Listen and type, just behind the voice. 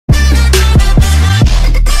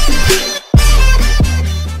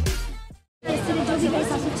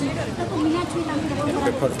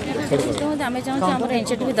चाहूँ आम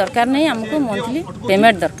इनसेंटिव दरकार नहीं, आमको मंथली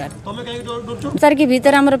पेमेंट दरकार तारिख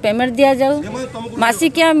भीतर आम पेमेंट दि जाऊ।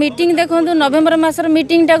 मासिकिया मीटिंग देखो नवेम्बर मासर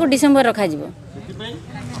मीटिंग टाक डिसेम्बर रखा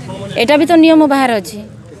एटा भी तो नियम बाहर अच्छी।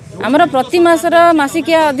 आमर प्रति मासर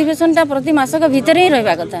मासिकिया अधिवेशन प्रति मासक भीतर ही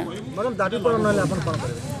रहा कथा।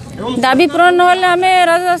 दाबी पूरण ना आम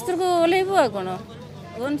राजशास्त्र को ओह्लैबू आ कौन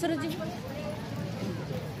भुवनेश्वर जी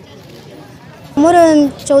मोर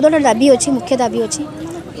 14टा दाबी अच्छी, मुख्य दाबी अच्छी।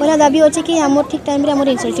 पहला दाबी अच्छी कि आम ठीक टाइम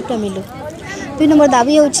रे इनसेंटिव मिलू। 2 नंबर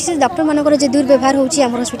दाबी होची डॉक्टर मानकर जो दुर्व्यवहार होची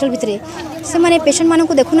आम हॉस्पिटल भितर से माने पेशेंट मानक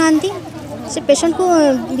को देखु नांती, से पेशेंट को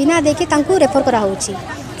बिना देखे तांको रेफर करा होची।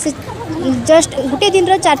 से जस्ट गोटे दिन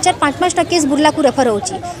 4-4 5-5टा केस बुर्ला को रेफर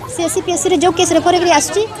होची। से एससीपीएससी रे जो केस रेफर करी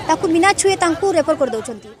आसची ताको बिना छुए तांको रेफर कर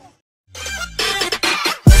दउछंती।